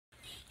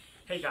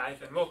Hey guys,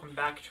 and welcome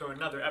back to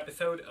another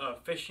episode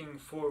of Fishing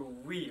for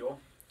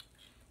Real.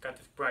 Got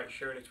this bright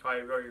shirt, it's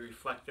probably very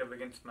reflective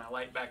against my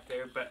light back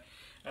there, but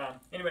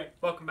anyway,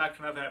 welcome back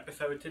to another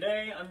episode.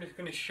 Today I'm just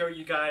going to show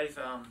you guys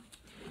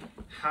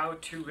how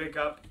to rig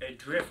up a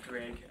drift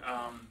rig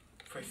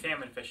for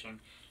salmon fishing.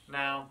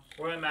 Now,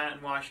 where I'm at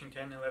in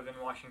Washington, I live in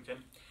Washington.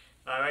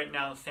 Right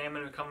now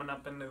salmon are coming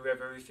up in the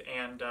rivers,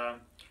 and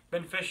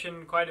been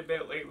fishing quite a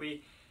bit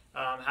lately.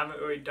 Haven't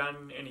really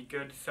done any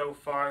good so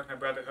far. My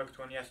brother hooked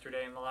one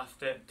yesterday and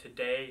lost it.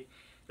 Today,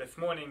 this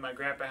morning, my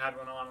grandpa had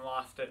one on and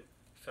lost it.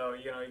 So,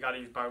 you gotta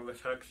use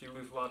barbless hooks. You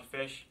lose a lot of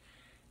fish.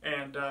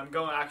 And I'm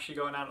actually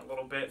going out a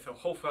little bit, so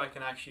hopefully I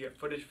can actually get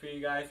footage for you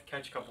guys,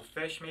 catch a couple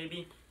fish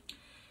maybe.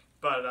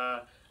 But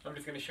I'm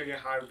just gonna show you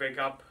how I rig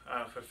up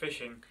for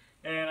fishing.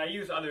 And I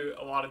use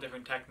a lot of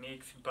different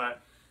techniques,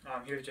 but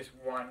here's just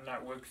one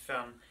that works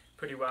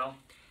pretty well.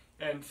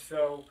 And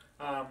so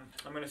I'm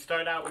going to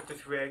start out with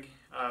this rig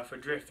for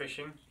drift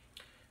fishing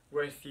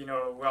with,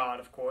 a rod,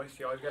 of course.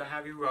 You always got to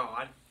have your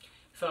rod.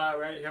 So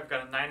right here I've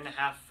got a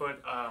 9.5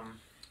 foot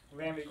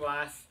landing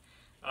glass.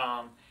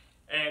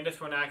 And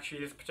this one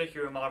actually, this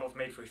particular model is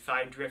made for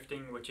side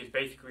drifting, which is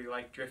basically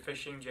like drift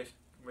fishing, just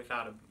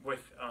out of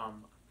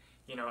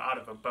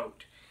a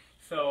boat.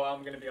 So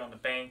I'm going to be on the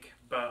bank,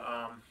 but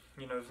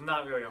there's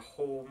not really a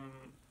whole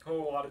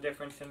lot of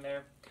difference in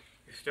there.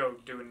 You're still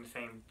doing the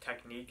same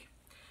technique.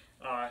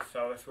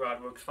 So this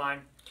rod works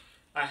fine.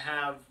 I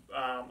have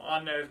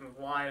on there in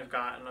the line, I've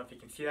got, I don't know if you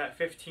can see that,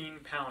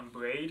 15-pound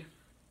braid.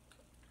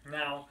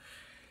 Now,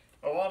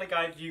 a lot of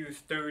guys use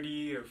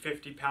 30 or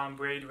 50-pound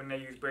braid when they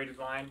use braided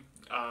line,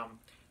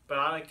 but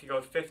I like to go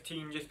with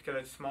 15 just because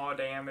it's smaller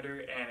diameter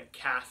and it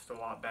casts a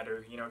lot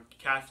better. It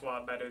casts a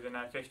lot better than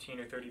that 15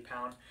 or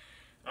 30-pound.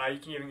 You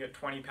can even get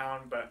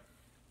 20-pound, but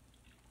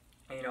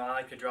I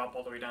like to drop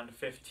all the way down to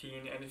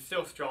 15, and it's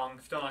still strong,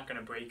 still not going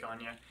to break on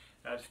you.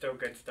 It's still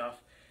good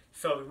stuff.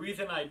 So the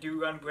reason I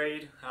do run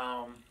braid,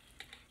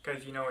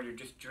 because you're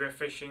just drift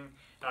fishing,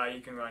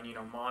 you can run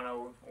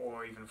mono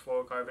or even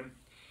fluorocarbon,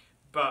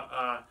 but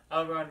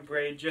I'll run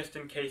braid just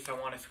in case I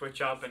want to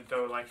switch up and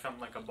throw like something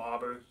like a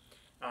bobber,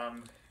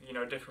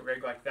 different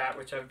rig like that,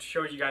 which I've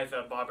showed you guys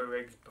bobber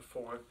rigs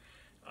before,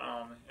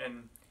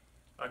 and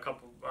a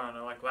couple, I don't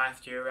know, like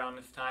last year around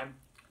this time,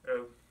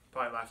 or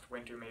probably last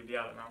winter maybe,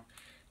 I don't know,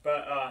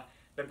 but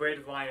the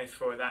braided line is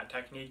for that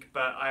technique,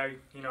 but I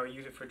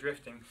use it for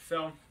drifting.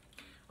 So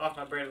off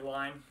my braided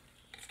line,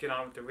 let's get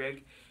on with the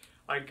rig.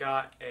 I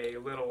got a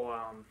little,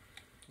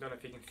 don't know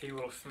if you can see, a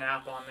little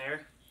snap on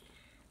there,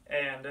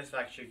 and this is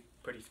actually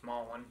a pretty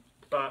small one,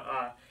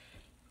 but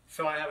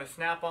so I have a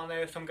snap on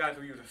there. Some guys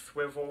will use a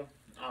swivel.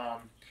 I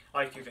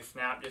like to use a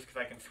snap just because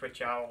I can switch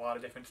out a lot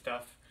of different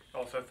stuff.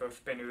 Also throw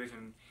spinners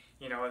and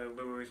other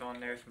lures on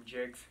there, some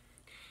jigs.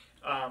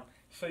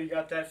 So you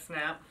got that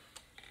snap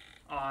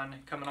on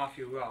coming off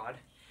your rod.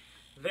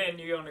 Then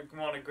you're going to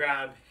want to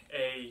grab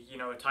a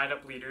tied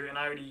up leader, and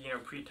I already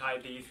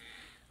pre-tied these,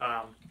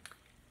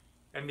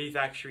 and these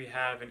actually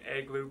have an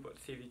egg loop.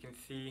 Let's see if you can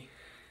see.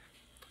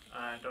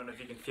 I don't know if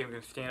you can see. I'm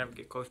going to stand up and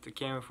get close to the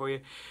camera for you,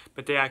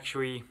 but they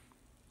actually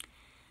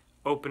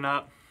open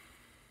up,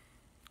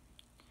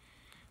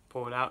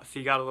 pull it out, so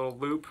you got a little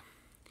loop,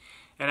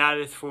 and that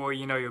is for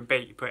your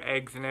bait. You put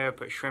eggs in there,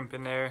 put shrimp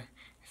in there,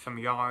 some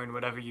yarn,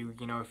 whatever you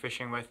are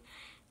fishing with.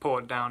 Pull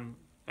it down,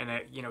 and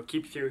it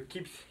keeps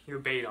your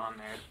bait on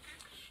there.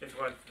 Is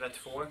what that's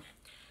for.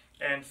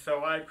 And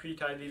so I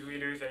pre-tied these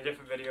leaders in a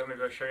different video. Maybe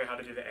I'll show you how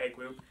to do the egg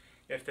loop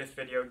if this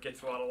video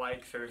gets a lot of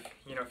likes, or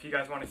if you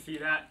guys want to see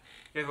that,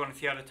 you guys want to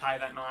see how to tie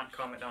that knot,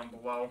 comment down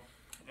below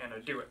and I'll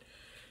do it.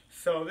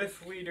 So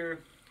this leader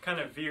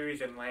kind of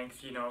varies in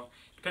length,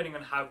 depending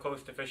on how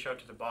close the fish are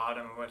to the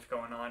bottom or what's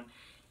going on.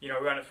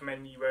 Run it from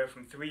anywhere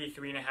from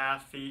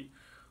 3.5 feet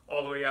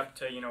all the way up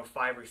to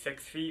 5 or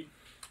 6 feet.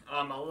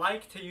 I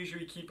like to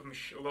usually keep them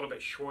a little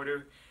bit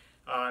shorter,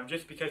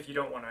 just because you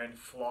don't want to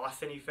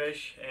floss any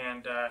fish,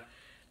 and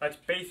that's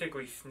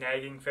basically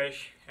snagging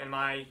fish in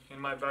my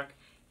book.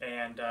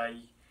 And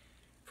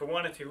for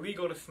one, it's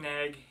illegal to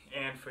snag,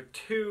 and for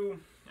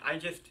two, I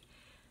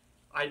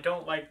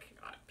don't like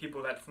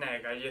people that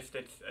snag.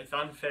 It's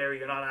unfair.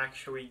 You're not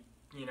actually,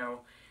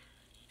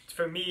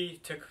 for me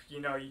to,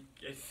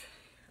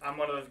 I'm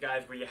one of those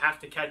guys where you have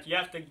to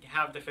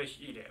have the fish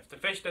eat it. If the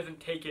fish doesn't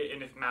take it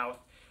in his mouth,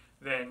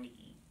 then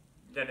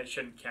it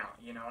shouldn't count.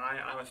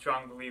 I'm a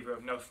strong believer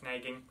of no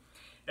snagging.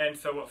 And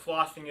so what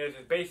flossing is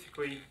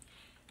basically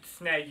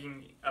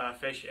snagging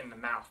fish in the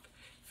mouth.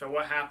 So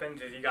what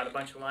happens is you got a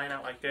bunch of line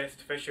out like this,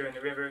 the fish are in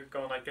the river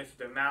going like this to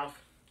their mouth,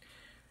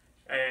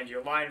 and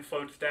your line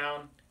floats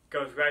down,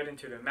 goes right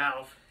into their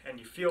mouth, and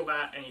you feel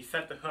that, and you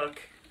set the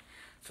hook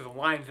so the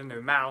line's in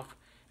their mouth,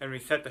 and when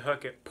you set the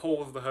hook, it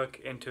pulls the hook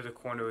into the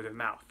corner of their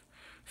mouth.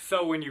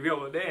 So when you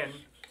reel it in,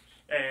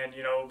 and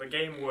the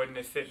game warden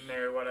is sitting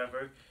there or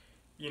whatever,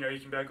 you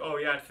can be like, oh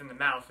yeah, it's in the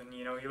mouth, and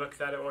he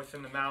looks at it, oh, it's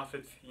in the mouth,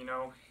 it's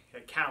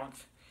it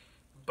counts,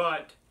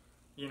 but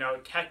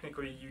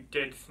technically you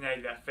did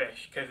snag that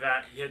fish because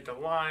he hit the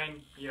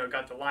line,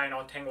 got the line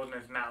all tangled in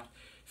his mouth,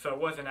 so it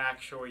wasn't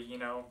actually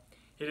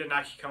he didn't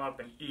actually come up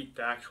and eat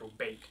the actual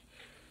bait.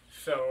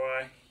 So,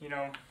 you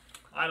know,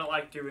 I don't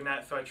like doing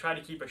that, so I try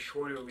to keep a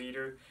shorter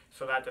leader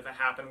so that doesn't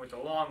happen. With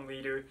a long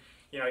leader,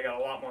 you know, you got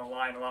a lot more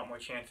line, a lot more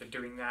chance of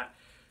doing that.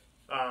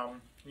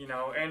 You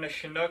know, and a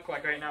Chinook,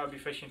 like right now I'd be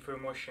fishing for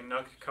more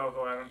Chinook.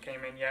 Coho haven't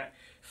came in yet,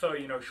 so,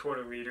 you know,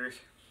 shorter leaders.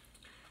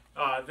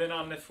 Then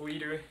on this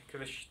leader,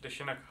 because the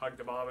Chinook hugged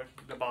the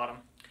bottom,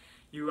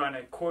 you run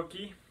a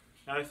Corky.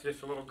 Now this is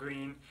just a little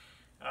green.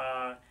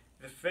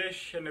 The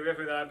fish in the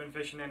river that I've been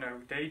fishing in,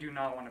 they do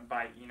not want to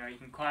bite. You know, you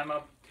can climb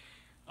up.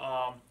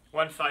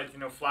 One side's, you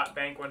know, flat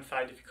bank. One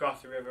side, if you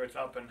cross the river, it's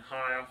up and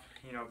high off.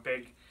 You know,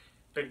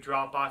 big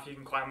drop off. You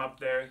can climb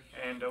up there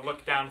and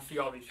look down and see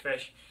all these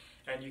fish,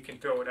 and you can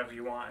throw whatever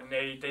you want. And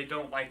they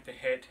don't like to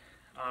hit.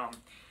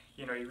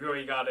 You know, you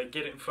really got to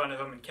get it in front of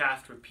them and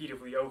cast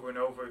repeatedly over and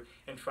over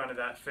in front of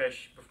that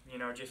fish, you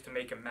know, just to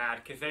make them mad.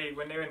 Because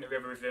when they're in the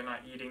rivers, they're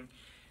not eating.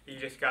 You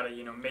just got to,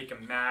 you know, make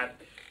them mad.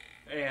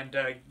 And,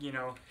 you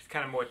know, it's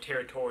kind of more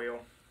territorial.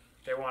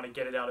 They want to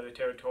get it out of the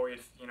territory.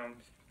 It's, you know,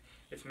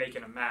 it's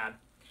making them mad.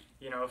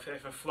 You know, if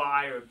a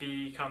fly or a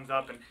bee comes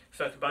up and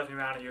starts buzzing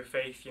around in your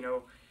face, you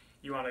know,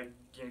 you want to,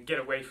 you know, get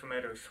away from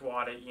it or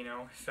swat it, you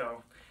know.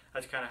 So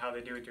that's kind of how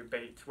they do with your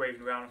baits,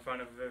 waving around in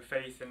front of their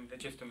face, and it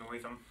just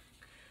annoys them.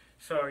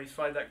 So you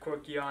slide that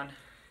Corky on,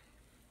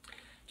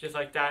 just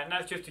like that, and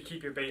that's just to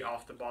keep your bait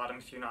off the bottom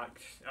so you're not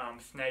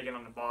snagging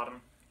on the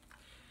bottom.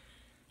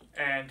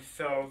 And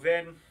so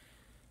then,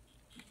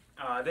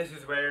 this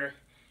is where,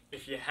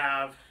 if you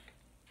have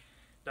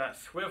that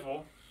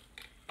swivel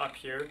up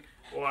here,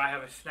 or I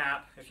have a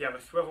snap, if you have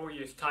a swivel,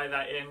 you just tie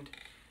that end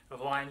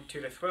of line to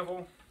the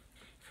swivel.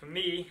 For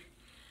me,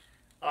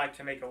 I like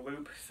to make a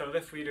loop, so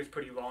this leader is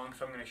pretty long,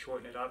 so I'm going to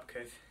shorten it up,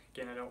 because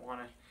again, I don't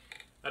want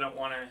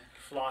to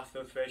floss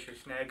those fish or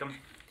snag them.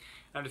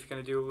 I'm just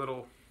going to do a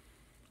little,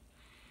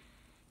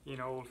 you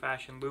know,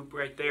 old-fashioned loop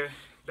right there,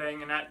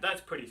 bang, and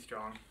that's pretty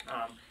strong.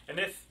 And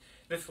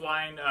this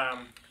line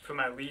for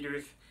my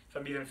leaders, so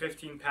I'm using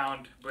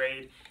 15-pound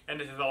braid, and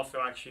this is also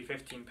actually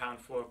 15-pound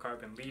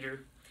fluorocarbon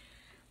leader.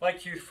 I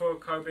like to use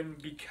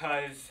fluorocarbon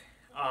because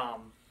I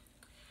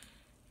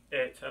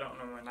don't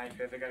know where my knife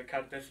is, I gotta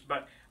cut this,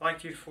 but I like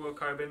to use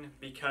fluorocarbon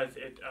because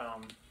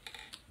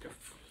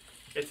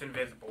it's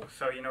invisible.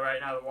 So, you know, right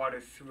now the water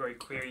is very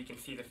clear, you can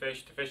see the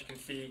fish can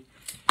see,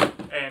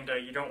 and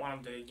you don't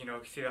want them to, you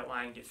know, see that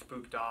line and get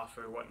spooked off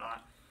or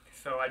whatnot.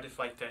 So I just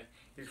like to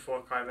use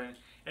fluorocarbon.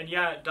 And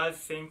yeah, it does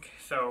sink,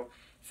 so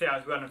say I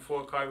was running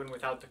fluorocarbon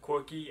without the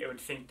Corky, it would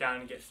sink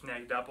down and get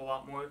snagged up a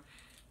lot more.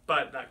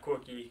 But that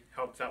Corky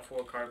helps that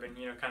fluorocarbon,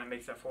 you know, kind of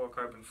makes that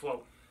fluorocarbon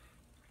float.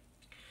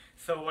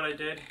 So what I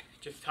did,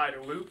 just tied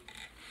a loop,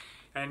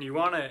 and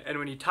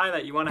when you tie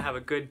that, you want to have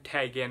a good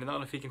tag end. I don't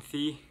know if you can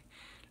see,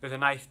 there's a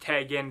nice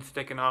tag end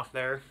sticking off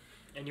there,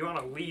 and you want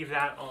to leave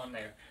that on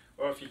there.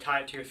 Or if you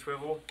tie it to your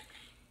swivel,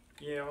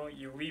 you know,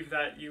 you leave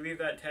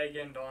that tag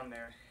end on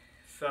there.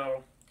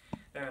 So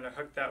then I'm going to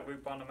hook that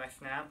loop onto my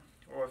snap,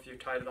 or if you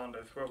tied it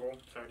onto the swivel,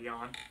 it's already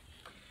on.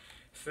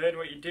 So then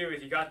what you do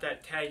is you got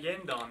that tag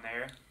end on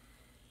there,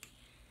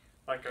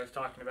 like I was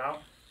talking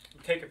about. You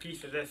take a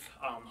piece of this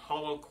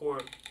hollow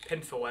core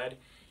pencil lead,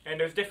 and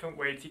there's different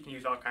ways, you can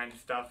use all kinds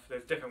of stuff,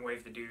 there's different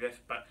ways to do this,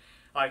 but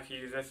I like to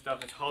use this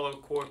stuff. It's hollow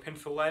core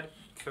pencil lead,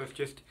 so it's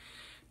just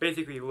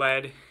basically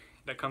lead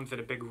that comes in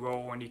a big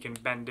roll, and you can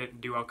bend it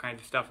and do all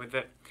kinds of stuff with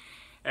it.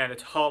 And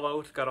it's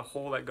hollow, it's got a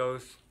hole that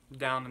goes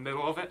down the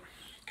middle of it.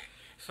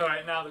 So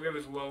right now the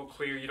river's low,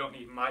 clear, you don't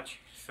need much,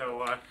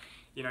 so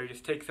you know, you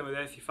just take some of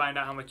this, you find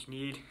out how much you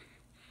need,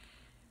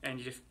 and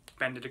you just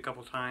bend it a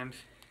couple times,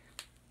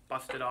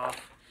 bust it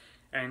off,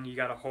 and you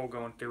got a hole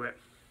going through it.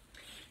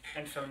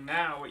 And so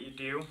now what you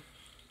do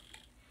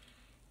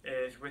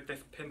is, with this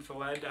pencil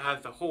lead that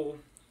has the hole,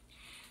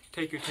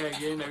 take your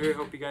tag in, I really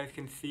hope you guys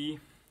can see,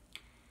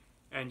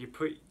 and you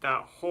put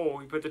that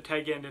hole, you put the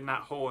tag end in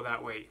that hole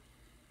that way.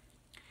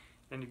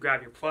 Then you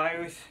grab your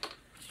pliers,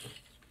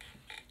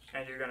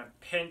 and you're going to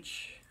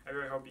pinch, I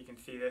really hope you can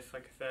see this,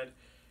 like I said.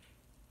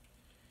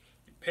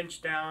 You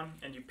pinch down,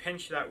 and you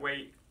pinch that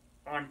weight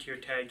onto your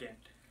tag end.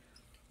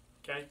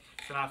 Okay,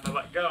 so now if I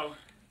let go,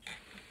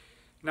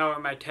 now where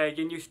my tag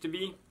end used to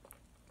be,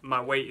 my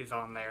weight is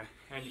on there.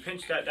 And you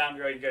pinch that down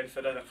really good so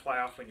it doesn't fly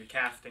off when you're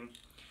casting.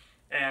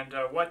 And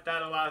what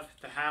that allows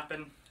to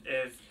happen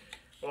is,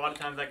 a lot of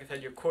times, like I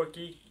said, your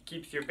Corky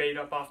keeps your bait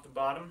up off the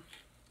bottom,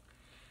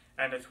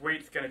 and this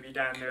weight's going to be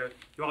down there.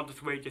 You want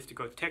this weight just to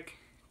go tick,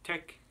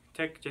 tick,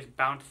 tick, just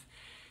bounce,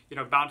 you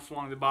know, bounce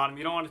along the bottom.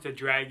 You don't want it to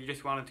drag, you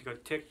just want it to go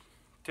tick,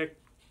 tick,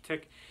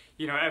 tick.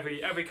 You know,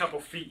 every couple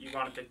feet you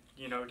want it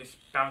to, you know, just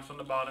bounce on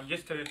the bottom,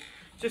 just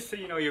so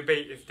you know your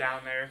bait is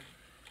down there.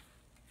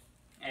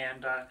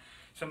 And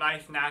it's a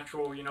nice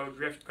natural, you know,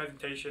 drift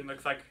presentation.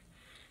 Looks like,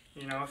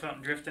 you know,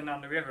 something drifting on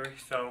the river.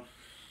 So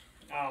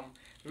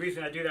the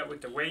reason I do that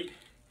with the weight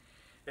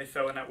is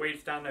so when that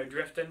weight's down there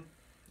drifting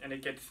and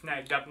it gets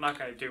snagged up, I'm not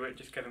going to do it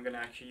just because I'm going to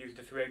actually use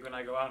this rig when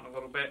I go out in a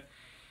little bit.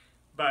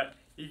 But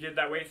you get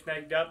that weight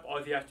snagged up,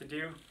 all you have to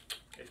do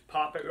is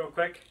pop it real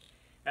quick,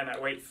 and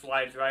that weight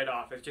slides right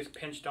off. It's just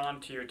pinched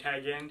onto your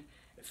tag end.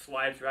 it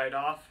slides right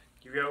off.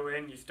 You reel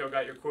in, you still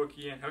got your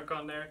corky and hook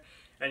on there,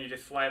 and you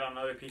just slide on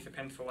another piece of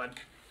pencil lead.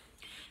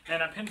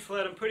 And a pencil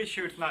lead, I'm pretty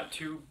sure it's not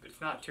too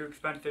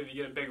expensive.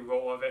 You get a big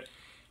roll of it.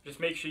 Just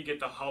make sure you get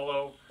the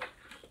hollow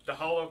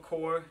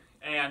core,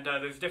 and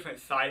there's different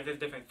sizes,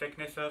 different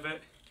thickness of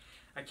it.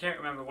 I can't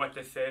remember what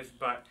this is,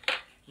 but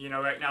you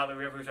know, right now the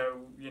rivers are,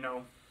 you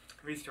know,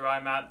 at least where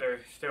I'm at, they're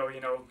still,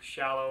 you know,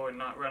 shallow and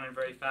not running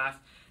very fast.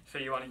 So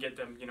you want to get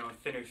them, you know,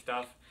 thinner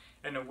stuff.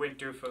 In the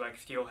winter for like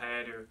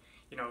steelhead, or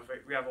you know,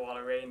 if we have a lot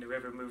of rain, the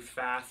river moves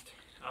fast.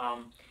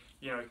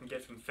 You know, you can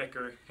get some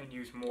thicker and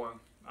use more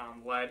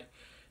lead.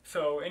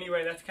 So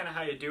anyway, that's kind of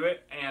how you do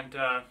it. And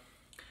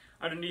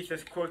underneath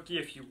this corky,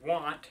 if you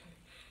want,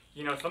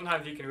 you know,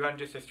 sometimes you can run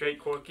just a straight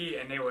corky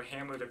and they will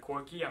hammer the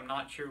corky. I'm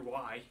not sure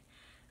why.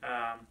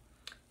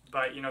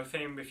 But you know,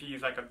 same if you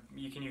use like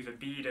you can use a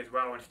bead as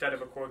well. Instead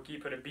of a corky,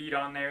 put a bead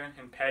on there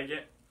and peg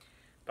it.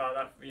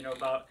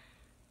 About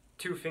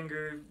 2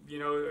 finger, you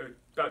know, or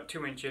about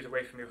 2 inches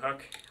away from your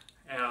hook.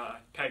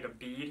 Peg a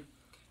bead.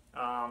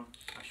 I'll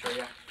show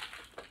you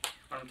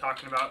what I'm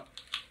talking about.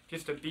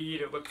 Just a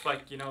bead. It looks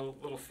like, you know,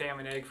 a little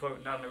salmon egg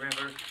floating down the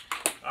river.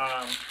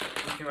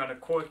 You can run a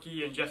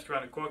corky and just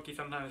run a corky.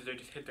 Sometimes they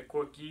just hit the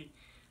corky.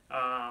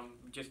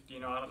 Just, you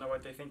know, I don't know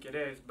what they think it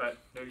is, but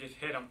they just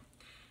hit them.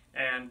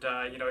 And,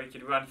 you know, you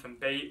could run some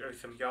bait or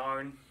some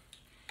yarn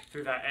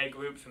through that egg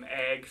loop, some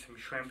eggs, some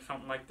shrimp,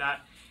 something like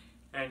that,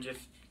 and just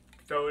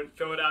throw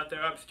it out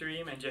there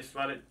upstream and just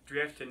let it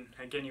drift. And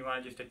again, you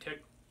want just a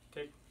tick,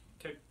 tick,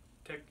 tick,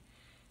 tick.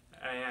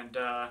 And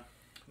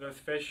those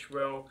fish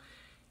will,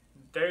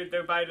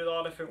 they're bited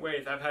all different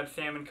ways. I've had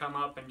salmon come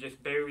up and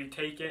just barely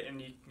take it,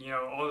 and you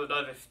know, all it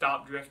does is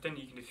stop drifting.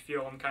 You can just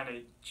feel them kind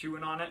of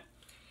chewing on it.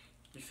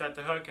 You set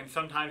the hook, and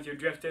sometimes you're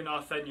drifting, all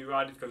of a sudden your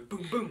rod just goes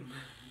boom, boom.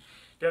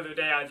 The other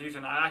day I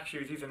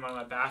actually was using one of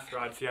my bass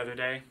rods the other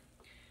day,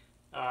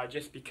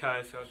 just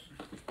because,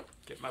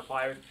 get my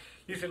pliers,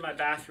 using my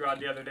bass rod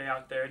the other day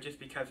out there just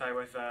because I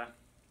was, I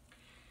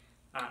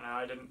don't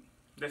know,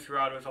 this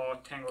rod was all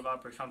tangled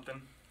up or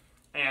something.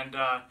 And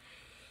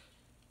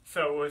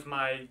so it was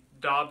my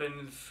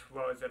Dobbins,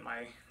 what was it,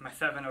 my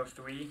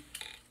 703,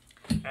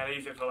 and I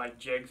use it for like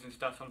jigs and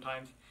stuff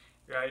sometimes,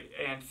 right?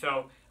 And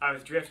so I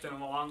was drifting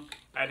along,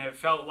 and it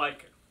felt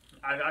like,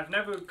 I've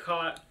never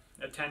caught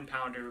a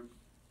 10-pounder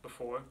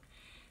before,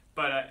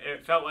 but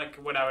it felt like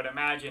what I would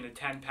imagine a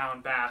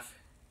 10-pound bass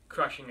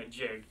crushing a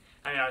jig.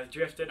 I mean, I was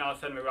drifting, all of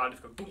a sudden my rod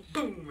just goes boom,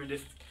 boom, and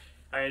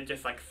I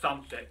just like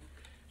thumped it.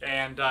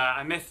 And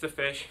I missed the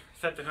fish,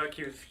 set the hook,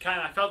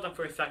 I felt him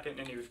for a second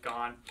and he was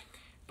gone.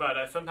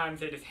 But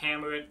sometimes they just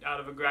hammer it out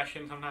of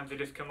aggression, sometimes they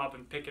just come up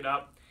and pick it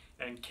up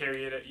and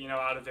carry it, you know,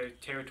 out of their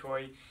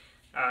territory.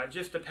 It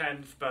just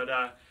depends, but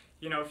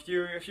you know, if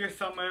you're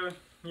somewhere,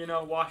 you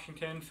know,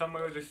 Washington,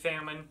 somewhere with a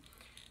salmon,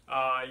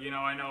 you know,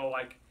 I know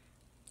like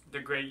the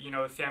great, you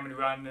know, salmon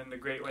run in the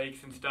Great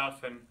Lakes and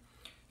stuff, and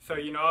so,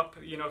 you know,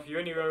 if you're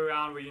anywhere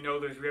around where you know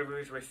there's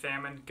rivers with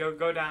salmon,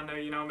 go down there,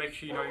 you know, make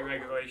sure you know your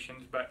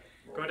regulations, but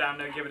go down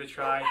there, give it a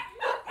try,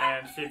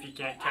 and see if you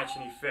can't catch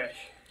any fish.